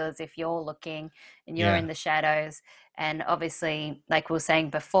makes you feel as if you're looking and you're in the shadows. And obviously, like we were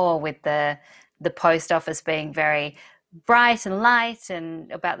saying before, with the the post office being very bright and light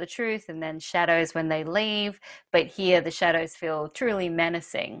and about the truth, and then shadows when they leave. But here the shadows feel truly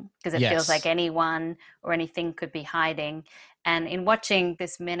menacing because it feels like Yes. anyone or anything could be hiding. And in watching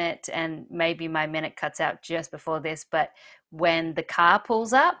this minute, and maybe my minute cuts out just before this, but when the car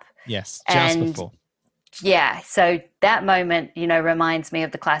pulls up, Yes. Just and before. yeah, so that moment, reminds me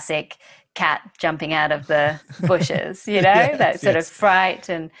of the classic cat jumping out of the bushes, Yes, that sort of yes. fright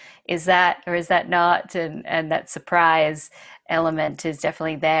and is that or is that not? And that surprise element is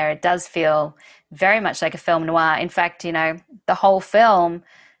definitely there. It does feel very much like a film noir. In fact, the whole film,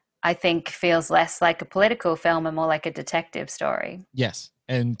 I think, feels less like a political film and more like a detective story. Yes.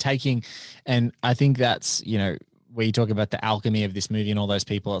 And I think that's, where you talk about the alchemy of this movie and all those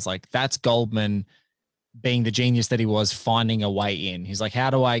people, it's like, that's Goldman being the genius that he was, finding a way in. He's like,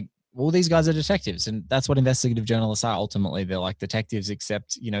 all these guys are detectives, and that's what investigative journalists are. Ultimately, they're like detectives,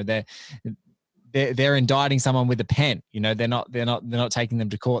 except they're indicting someone with a pen. They're not taking them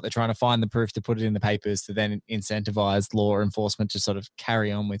to court. They're trying to find the proof to put it in the papers to then incentivize law enforcement to sort of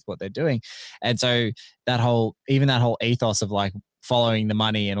carry on with what they're doing. And so that whole ethos of like following the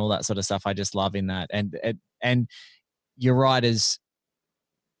money and all that sort of stuff, I just love in that. And you're right, it's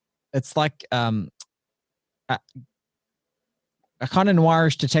like a kind of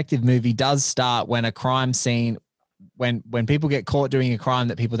noirish detective movie does start when a crime scene, when people get caught doing a crime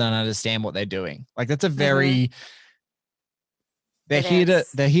that people don't understand what they're doing. Like that's a very, they're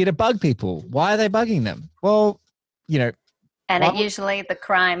here to bug people. Why are they bugging them? Well, and usually the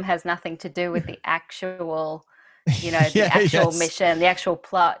crime has nothing to do with the actual, the actual mission, the actual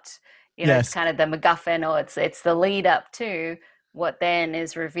plot. It's kind of the MacGuffin, or it's the lead up to what then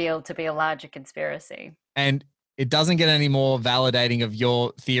is revealed to be a larger conspiracy. And it doesn't get any more validating of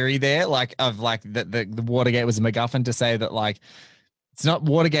your theory there, the Watergate was a MacGuffin, to say that like it's not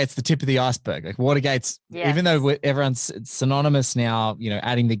Watergate's the tip of the iceberg. Like Watergate's, even though everyone's synonymous now,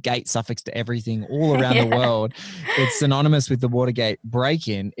 adding the gate suffix to everything all around the world, it's synonymous with the Watergate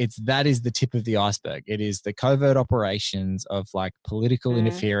break-in. That is the tip of the iceberg. It is the covert operations of like political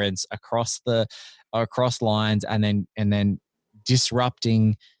interference across lines, and then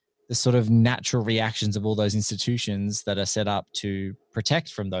disrupting the sort of natural reactions of all those institutions that are set up to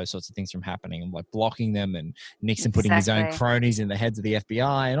protect from those sorts of things from happening, and like blocking them, and Nixon putting his own cronies in the heads of the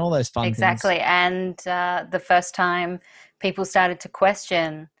FBI and all those fun things. Exactly. And the first time people started to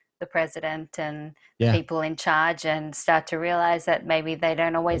question the president and people in charge, and start to realize that maybe they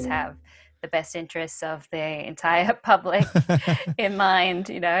don't always have the best interests of the entire public in mind,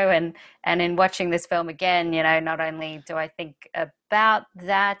 and in watching this film again, not only do I think about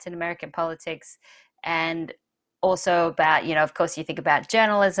that in American politics, and also about, of course, you think about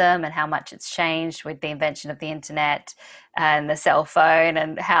journalism and how much it's changed with the invention of the internet and the cell phone,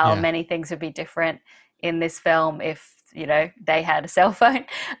 and how many things would be different in this film if, they had a cell phone.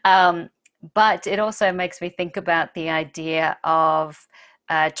 But it also makes me think about the idea of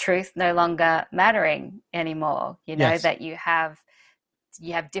truth no longer mattering anymore, that you have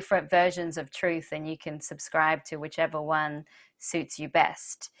different versions of truth, and you can subscribe to whichever one suits you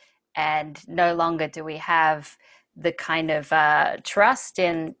best. And no longer do we have the kind of trust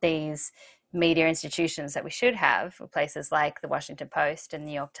in these media institutions that we should have, for places like the Washington Post and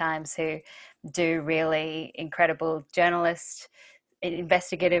New York Times, who do really incredible journalist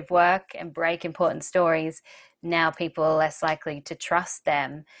investigative work and break important stories. Now people are less likely to trust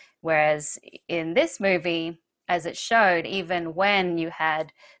them. Whereas in this movie, as it showed, even when you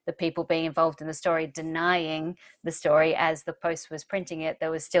had the people being involved in the story denying the story as the Post was printing it,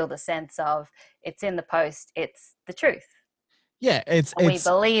 there was still the sense of, it's in the Post, it's the truth. Yeah, we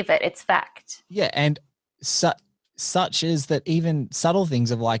believe it, it's fact. Yeah, and such is that even subtle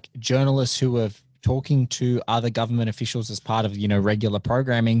things of like journalists who are talking to other government officials as part of, regular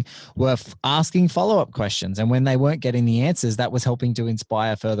programming were asking follow-up questions. And when they weren't getting the answers, that was helping to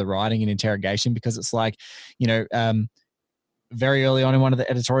inspire further writing and interrogation, because it's like, very early on in one of the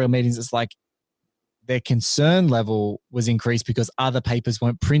editorial meetings, it's like their concern level was increased because other papers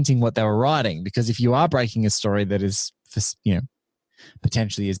weren't printing what they were writing. Because if you are breaking a story that is,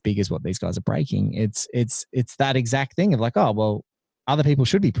 potentially as big as what these guys are breaking, it's that exact thing of like, oh, well, other people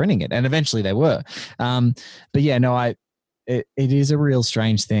should be printing it. And eventually they were. But yeah, no, it is a real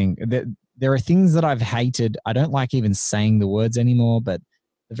strange thing. There are things that I've hated. I don't like even saying the words anymore, but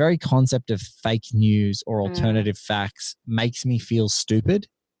the very concept of fake news or alternative facts makes me feel stupid.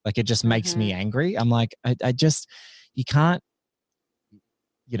 Like it just makes me angry. I'm like, I just, you can't,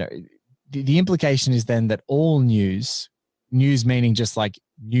 the implication is then that all news meaning just like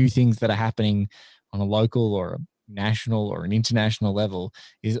new things that are happening on a local or national or an international level,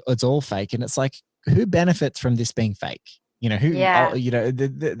 it's all fake. And it's like, who benefits from this being fake? You know,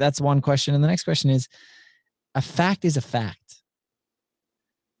 that's one question. And the next question is, a fact is a fact.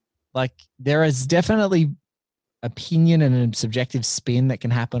 Like, there is definitely opinion and a subjective spin that can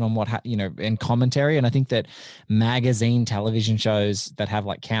happen on and commentary. And I think that magazine television shows that have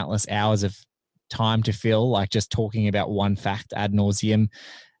like countless hours of time to fill, like just talking about one fact ad nauseum,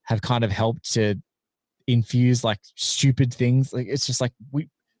 have kind of helped to infuse like stupid things. Like, it's just like,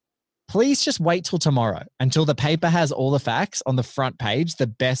 please just wait till tomorrow until the paper has all the facts on the front page, the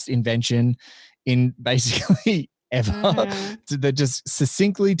best invention in basically ever, that just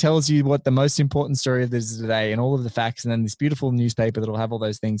succinctly tells you what the most important story of this is today and all of the facts, and then this beautiful newspaper that'll have all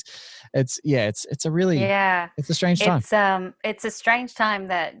those things. It's a strange time. It's a strange time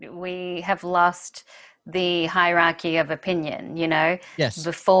that we have lost the hierarchy of opinion, you know. Yes.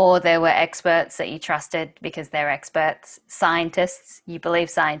 Before, there were experts that you trusted because they're experts. Scientists, you believe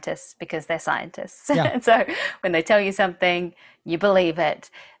scientists because they're scientists. Yeah. So when they tell you something, you believe it.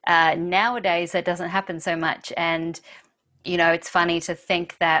 Nowadays, that doesn't happen so much. And, you know, it's funny to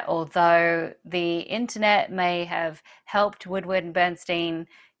think that although the internet may have helped Woodward and Bernstein,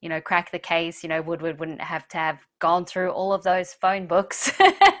 you know, crack the case, you know, Woodward wouldn't have to have gone through all of those phone books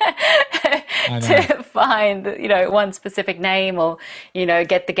to find, you know, one specific name, or, you know,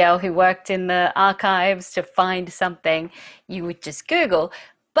 get the girl who worked in the archives to find something. You would just Google.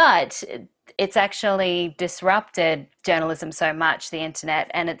 But it's actually disrupted journalism so much, the internet,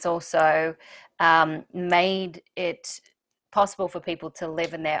 and it's also made it possible for people to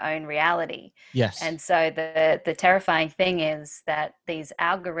live in their own reality. Yes. And so the terrifying thing is that these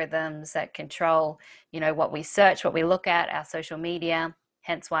algorithms that control, you know, what we search, what we look at, our social media,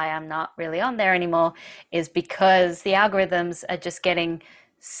 hence why I'm not really on there anymore, is because the algorithms are just getting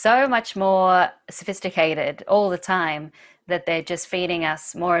so much more sophisticated all the time that they're just feeding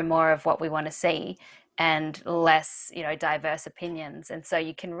us more and more of what we want to see and less, you know, diverse opinions. And so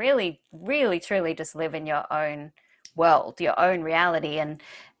you can really, really, truly just live in your own world, your own reality. And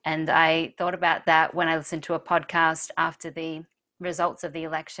I thought about that when I listened to a podcast after the results of the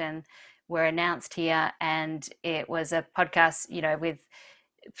election were announced here. And it was a podcast, you know, with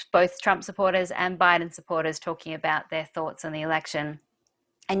both Trump supporters and Biden supporters talking about their thoughts on the election.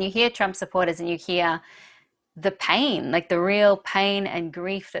 And you hear Trump supporters and you hear the pain, like the real pain and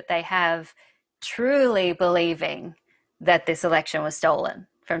grief that they have, truly believing that this election was stolen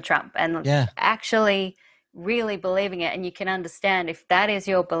from Trump, and actually really believing it. And you can understand, if that is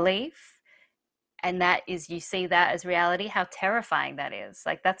your belief and that is, you see that as reality, how terrifying that is.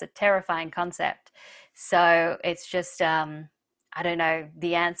 Like, that's a terrifying concept. So it's just, I don't know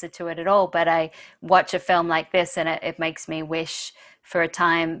the answer to it at all, but I watch a film like this and it makes me wish for a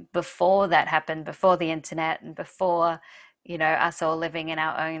time before that happened, before the internet and before, you know, us all living in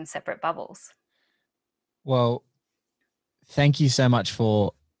our own separate bubbles. Well, thank you so much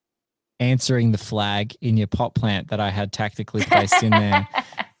for answering the flag in your pot plant that I had tactically placed in there,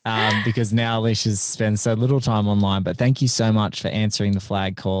 because now Alicia spends so little time online. But thank you so much for answering the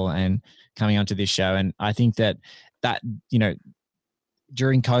flag call and coming onto this show. And I think that, you know,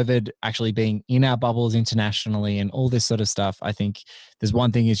 during COVID, actually being in our bubbles internationally and all this sort of stuff, I think there's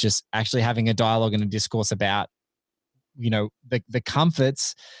one thing is just actually having a dialogue and a discourse about, you know, the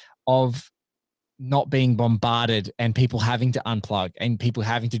comforts of not being bombarded and people having to unplug and people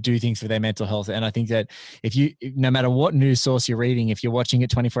having to do things for their mental health. And I think that no matter what news source you're reading, if you're watching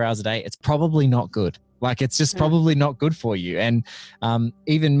it 24 hours a day, it's probably not good. Like, it's just probably not good for you. And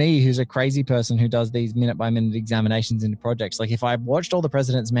even me, who's a crazy person who does these minute by minute examinations into projects, like if I watched All the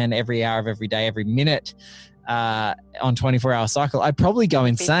President's Men every hour of every day, every minute on 24-hour cycle, I'd probably go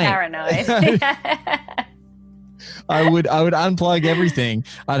insane. Paranoid. I would unplug everything.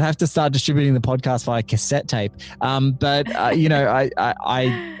 I'd have to start distributing the podcast via cassette tape. But you know,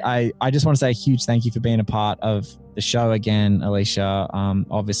 I just want to say a huge thank you for being a part of the show again, Alicia.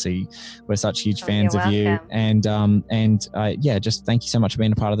 Obviously, we're such huge fans of you, and yeah, just thank you so much for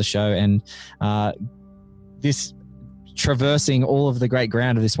being a part of the show and this traversing all of the great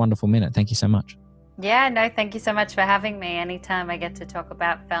ground of this wonderful minute. Thank you so much. Yeah, no, thank you so much for having me. Anytime I get to talk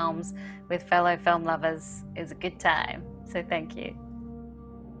about films with fellow film lovers is a good time. So thank you.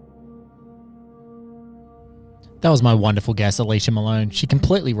 That was my wonderful guest, Alicia Malone. She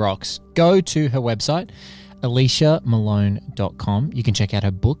completely rocks. Go to her website, aliciamalone.com. You can check out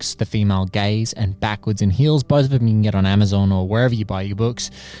her books, The Female Gaze and Backwards in Heels. Both of them you can get on Amazon or wherever you buy your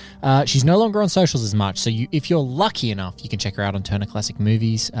books. She's no longer on socials as much, so if you're lucky enough, you can check her out on Turner Classic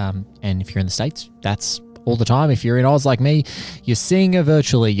Movies. And if you're in the States, that's all the time. If you're in Oz like me, you're seeing her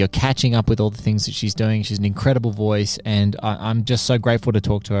virtually. You're catching up with all the things that she's doing. She's an incredible voice, and I'm just so grateful to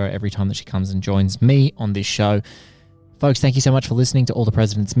talk to her every time that she comes and joins me on this show. Folks, thank you so much for listening to All the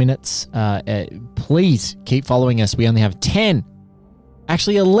President's Minutes. Please keep following us. We only have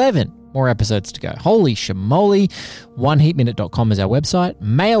 11 more episodes to go. Holy shamoly. oneheatminute.com is our website.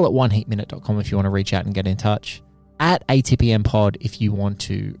 Mail at oneheatminute.com if you want to reach out and get in touch. At ATPM Pod if you want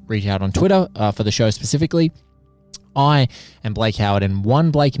to reach out on Twitter for the show specifically. I am Blake Howard, and One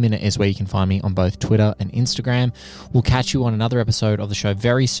Blake Minute is where you can find me on both Twitter and Instagram. We'll catch you on another episode of the show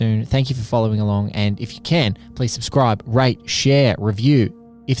very soon. Thank you for following along, and if you can, please subscribe, rate, share, review.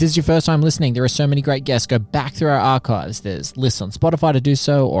 If this is your first time listening, there are so many great guests. Go back through our archives. There's lists on Spotify to do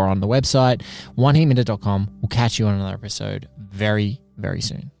so, or on the website, oneheatminute.com. We'll catch you on another episode very, very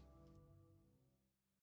soon.